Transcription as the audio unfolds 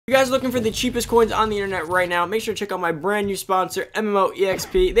If you guys are looking for the cheapest coins on the internet right now, make sure to check out my brand new sponsor,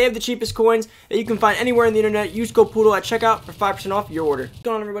 MMOEXP. They have the cheapest coins that you can find anywhere on the internet. Use code Poodle at checkout for 5% off your order. What's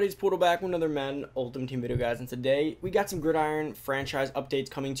going on, everybody? It's Poodle back with another Madden Ultimate Team video, guys. And today, we got some Gridiron franchise updates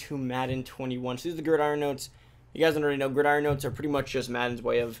coming to Madden 21. So these are the Gridiron notes. You guys don't already know, Gridiron notes are pretty much just Madden's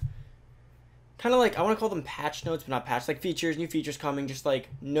way of kind of like, I want to call them patch notes, but not patch, like features, new features coming, just like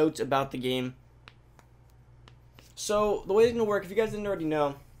notes about the game. So the way it's going to work, if you guys didn't already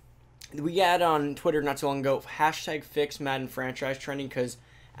know, we had on Twitter not too long ago, hashtag fix Madden franchise trending, because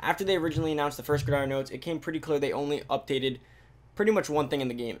after they originally announced the first Gridiron notes, it came pretty clear they only updated pretty much one thing in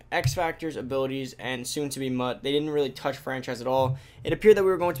the game: X Factors, abilities, and soon to be MUT. They didn't really touch franchise at all. It appeared that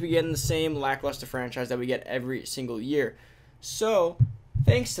we were going to be getting the same lackluster franchise that we get every single year. So,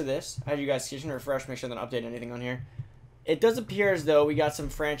 thanks to this, as you guys see, just gonna refresh, make sure I don't update anything on here. It does appear as though we got some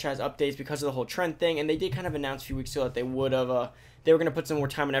franchise updates because of the whole trend thing, and they did kind of announce a few weeks ago that they would have, they were going to put some more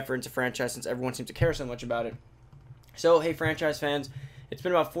time and effort into franchise since everyone seems to care so much about it. So, hey franchise fans, it's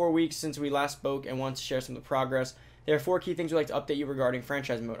been about 4 weeks since we last spoke and wanted to share some of the progress. There are 4 key things we'd like to update you regarding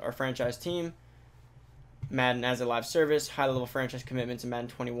franchise mode: our franchise team, Madden as a live service, high-level franchise commitments in Madden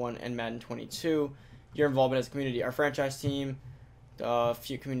 21 and Madden 22, your involvement as a community, our franchise team,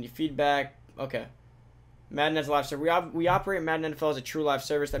 few community feedback. Okay. Madden as a live service. We operate Madden NFL as a true live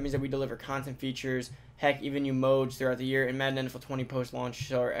service. That means that we deliver content features, heck, even new modes throughout the year. In Madden NFL 20 post-launch,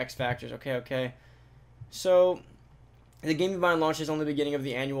 so our X Factors. Okay. So, the game you buy and launch is only the beginning of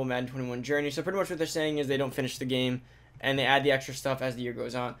the annual Madden 21 journey. So, pretty much what they're saying is they don't finish the game, and they add the extra stuff as the year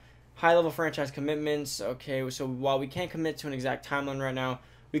goes on. High-level franchise commitments. Okay, so while we can't commit to an exact timeline right now,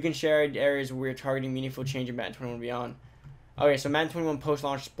 we can share areas where we're targeting meaningful change in Madden 21 and beyond. Okay, so Madden 21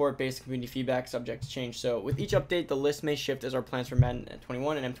 post-launch sport-based community feedback subject to change. So with each update, the list may shift as our plans for Madden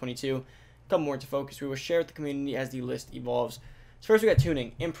 21 and M22 come more into focus. We will share with the community as the list evolves. So first we got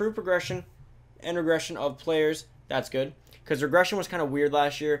tuning. Improved progression and regression of players. That's good, because regression was kind of weird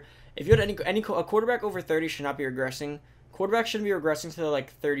last year. If you had a quarterback over 30 should not be regressing. Quarterbacks shouldn't be regressing to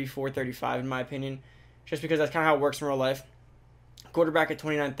like 34, 35 in my opinion, just because that's kind of how it works in real life. Quarterback at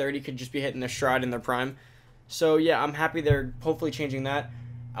 29, 30 could just be hitting their stride in their prime. So, yeah, I'm happy they're hopefully changing that.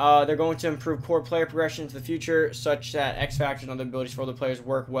 They're going to improve core player progression into the future, such that X Factors and other abilities for other players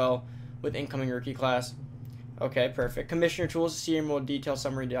work well with incoming rookie class. Okay, perfect. Commissioner tools, see a more detailed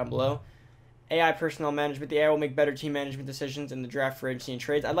summary down below. AI personnel management. The AI will make better team management decisions in the draft for agency and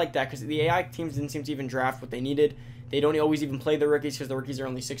trades. I like that, because the AI teams didn't seem to even draft what they needed. They don't always even play the rookies, because the rookies are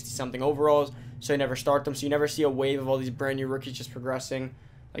only 60-something overalls, so they never start them. So you never see a wave of all these brand new rookies just progressing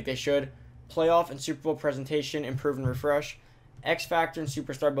like they should. Playoff and Super Bowl presentation, improve and refresh. X Factor and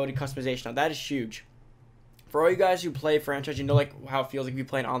Superstar ability customization. Now that is huge. For all you guys who play franchise, you know like how it feels like if you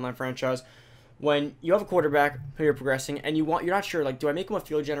play an online franchise. When you have a quarterback who you're progressing and you're not sure, like, do I make him a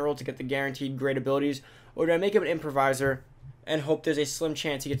field general to get the guaranteed great abilities, or do I make him an improviser and hope there's a slim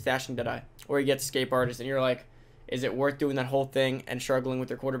chance he gets dashing deadeye or he gets escape artist? And you're like, is it worth doing that whole thing and struggling with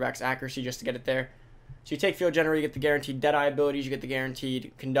your quarterback's accuracy just to get it there? So you take field general, you get the guaranteed deadeye abilities, you get the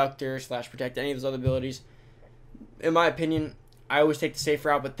guaranteed conductor / protect, any of those other abilities. In my opinion, I always take the safe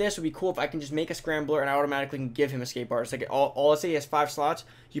route, but this would be cool if I can just make a scrambler and I automatically can give him escape artist. Like let's say he has 5 slots,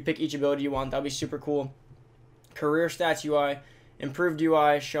 you pick each ability you want. That would be super cool. Career stats UI, improved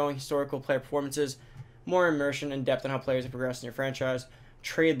UI showing historical player performances, more immersion and depth on how players have progressed in your franchise.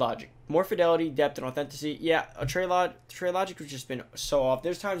 Trade logic, more fidelity, depth, and authenticity. Yeah, trade logic has just been so off.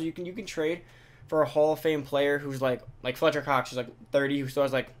 There's times you can trade for a Hall of Fame player who's like Fletcher Cox, who's like 30, who still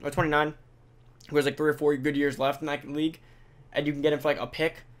has like, or 29, who has like 3 or 4 good years left in that league, and you can get him for like a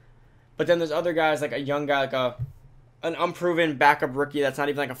pick. But then there's other guys, like a young guy, like an unproven backup rookie that's not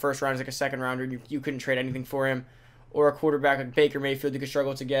even like a first rounder, it's like a second rounder. You couldn't trade anything for him, or a quarterback like Baker Mayfield you could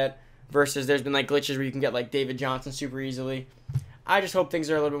struggle to get. Versus there's been like glitches where you can get like David Johnson super easily. I just hope things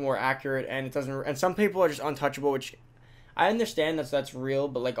are a little bit more accurate, and it doesn't. And some people are just untouchable, which I understand that's real,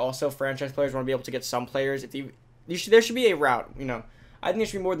 but like also franchise players want to be able to get some players. There should be a route, you know. I think there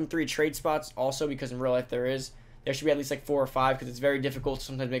should be more than 3 trade spots also, because in real life there should be at least like 4 or 5, because it's very difficult to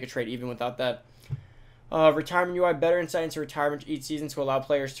sometimes make a trade even without that. Retirement UI, better insight into retirement each season to allow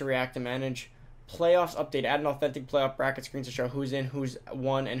players to react and manage. Playoffs update, add an authentic playoff bracket screen to show who's in, who's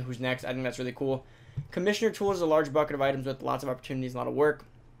won, and who's next. I think that's really cool. Commissioner tools is a large bucket of items with lots of opportunities and a lot of work.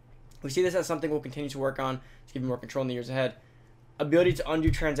 We see this as something we'll continue to work on to give you more control in the years ahead. Ability to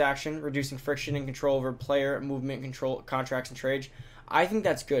undo transaction, reducing friction and control over player movement, control contracts and trades. I think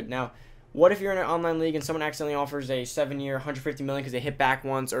that's good. Now, what if you're in an online league and someone accidentally offers a 7-year, $150 million because they hit back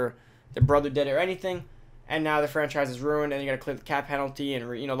once, or their brother did it or anything, and now the franchise is ruined and you got to clear the cap penalty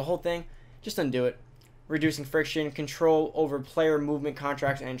and the whole thing? Just undo it. reducing friction, control over player movement,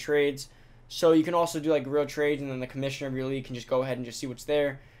 contracts, and trades. So you can also do like real trades, and then the commissioner of your league can just go ahead and just see what's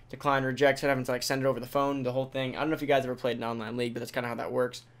there, decline, reject, instead of having to like send it over the phone, the whole thing. I don't know if you guys ever played an online league, but that's kind of how that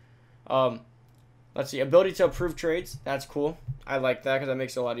works. Let's see, ability to approve trades. That's cool. I like that because that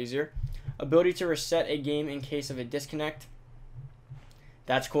makes it a lot easier. Ability to reset a game in case of a disconnect.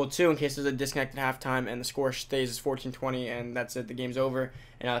 That's cool too, in case there's a disconnect at halftime and the score stays as 14-20 and that's it, the game's over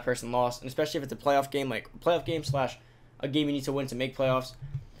and now the person lost. And especially if it's a playoff game, like a playoff game slash a game you need to win to make playoffs.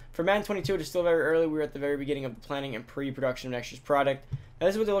 For Madden 22, it is still very early. We're at the very beginning of the planning and pre-production of next year's product. Now,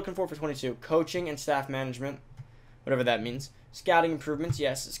 this is what they're looking for 22. Coaching and staff management, whatever that means. Scouting improvements,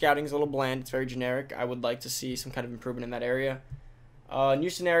 yes. Scouting is a little bland. It's very generic. I would like to see some kind of improvement in that area. New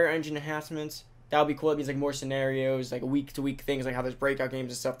scenario engine enhancements. That would be cool. It means like more scenarios, like week-to-week things, like how there's breakout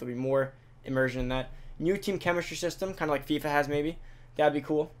games and stuff. There'll be more immersion in that. New team chemistry system, kind of like FIFA has maybe. That'd be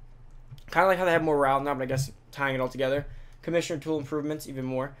cool. Kind of like how they have more morale now, but I guess tying it all together. Commissioner tool improvements, even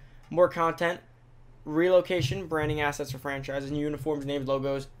more. More content. Relocation, branding assets for franchises, new uniforms, names,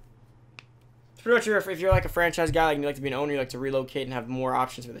 logos. It's pretty much if you're like a franchise guy, like you like to be an owner, you like to relocate and have more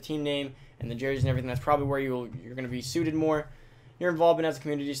options for the team name and the jerseys and everything. That's probably where you're going to be suited more. Your involvement as a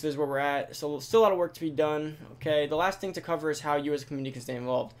community, so this is where we're at. So still a lot of work to be done. Okay, the last thing to cover is how you as a community can stay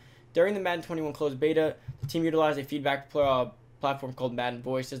involved. During the Madden 21 closed beta, the team utilized a feedback platform called Madden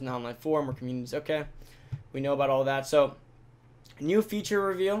Voice as an online forum where communities. Okay, we know about all that. So, new feature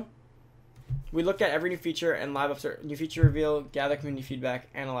reveal. We look at every new feature and live up new feature reveal, gather community feedback,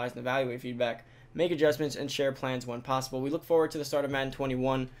 analyze and evaluate feedback, make adjustments, and share plans when possible. We look forward to the start of Madden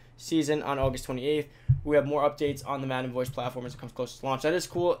 21 season on August 28th. We have more updates on the Madden Voice platform as it comes close to launch. That is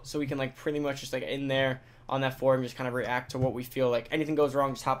cool, so we can like pretty much just like in there on that forum just kind of react to what we feel like. Anything goes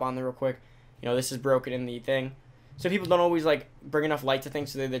wrong, just hop on there real quick. You know, this is broken in the thing. So people don't always like bring enough light to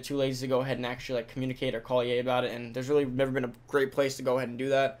things, so they're too lazy to go ahead and actually like communicate or call EA about it. And there's really never been a great place to go ahead and do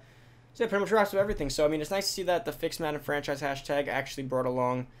that. So that pretty much wraps up everything. So I mean, it's nice to see that the Fix Madden franchise hashtag actually brought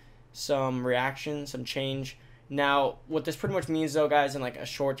along some reaction, some change. Now, what this pretty much means, though, guys, in like a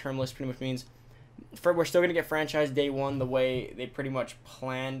short-term list, pretty much means we're still gonna get franchise day one the way they pretty much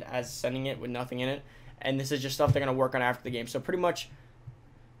planned as sending it with nothing in it, and this is just stuff they're gonna work on after the game. So pretty much,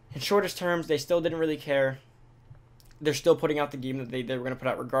 in shortest terms, they still didn't really care. They're still putting out the game that they were gonna put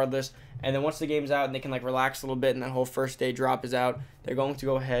out regardless, and then once the game's out and they can like relax a little bit and that whole first day drop is out, they're going to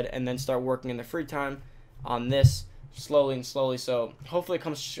go ahead and then start working in their free time on this slowly and slowly. So hopefully it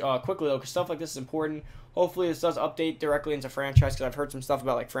comes quickly though, because stuff like this is important. Hopefully this does update directly into franchise, because I've heard some stuff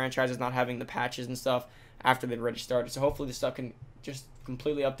about like franchises not having the patches and stuff after they've already started. So hopefully this stuff can just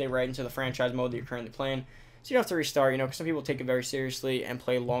completely update right into the franchise mode that you're currently playing, so you don't have to restart, you know, because some people take it very seriously and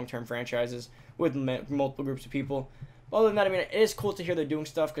play long-term franchises with multiple groups of people. Other than that, I mean, it is cool to hear they're doing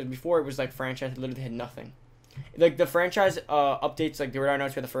stuff, because before it was like franchise literally had nothing. Like the franchise updates, like the radar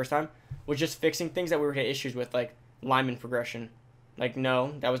notes for the first time, was just fixing things that we were having issues with, like lineman progression. Like,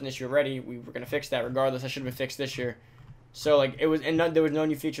 no, that was an issue already. We were going to fix that regardless. That should have been fixed this year. So, like, it was, and there was no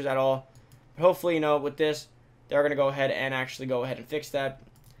new features at all. But hopefully, you know, with this, they're going to go ahead and actually go ahead and fix that.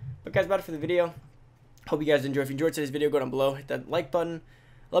 But, guys, about it for the video. Hope you guys enjoyed. If you enjoyed today's video, go down below, hit that like button.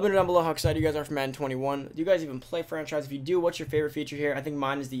 Let me know down below how excited you guys are for Madden 21. Do you guys even play franchise? If you do, what's your favorite feature here? I think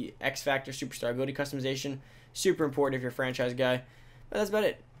mine is the X Factor Superstar ability customization. Super important if you're a franchise guy. But that's about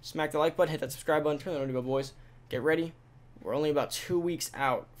it. Smack the like button, hit that subscribe button, turn the notification bell, boys. Get ready. We're only about 2 weeks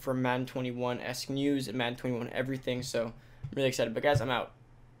out from Madden 21-esque news and Madden 21 everything, so I'm really excited. But guys, I'm out.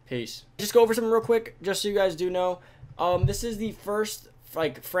 Peace. Just go over something real quick, just so you guys do know. This is the first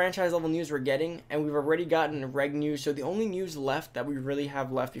like franchise level news we're getting, and we've already gotten reg news. So the only news left that we really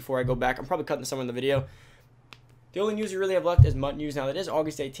have left before I go back, I'm probably cutting some in the video. The only news we really have left is MUT news. Now, that is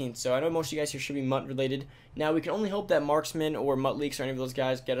August 18th, so I know most of you guys here should be MUT related. Now, we can only hope that Marksman or MUT Leaks or any of those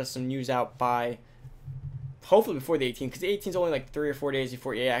guys get us some news out by hopefully before the 18th, because the 18th is only like 3 or 4 days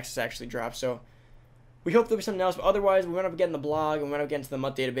before EA Access actually drops. So we hope there'll be something else, but otherwise we went up getting the blog and we went up getting to the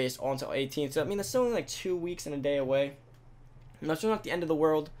MUT database all until 18th. So I mean, that's still only like 2 weeks and a day away. And that's not the end of the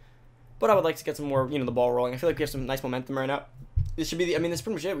world, but I would like to get some more, you know, the ball rolling. I feel like we have some nice momentum right now. This should be the, I mean, that's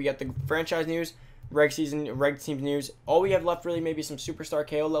pretty much it. We got the franchise news, reg team news. All we have left really maybe some superstar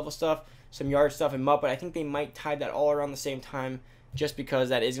KO level stuff, some yard stuff, and MUT, but I think they might tie that all around the same time, just because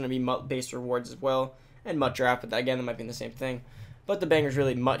that is going to be MUT based rewards as well. And MUT draft, but again, that might be in the same thing. But the banger's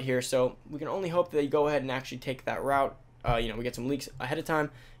really MUT here, so we can only hope that they go ahead and actually take that route. You know, we get some leaks ahead of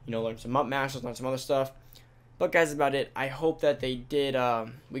time, you know, learn some MUT masters, learn some other stuff. But guys, that's about it. I hope that they did,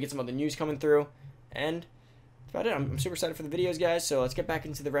 we get some other news coming through. And about it. I'm super excited for the videos, guys. So let's get back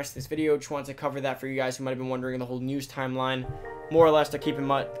into the rest of this video. Just wanted to cover that for you guys who might have been wondering the whole news timeline, more or less, to keep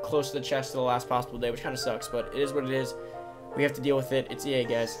him close to the chest to the last possible day, which kind of sucks, but it is what it is. We have to deal with it. It's EA,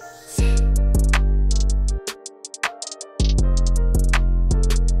 guys.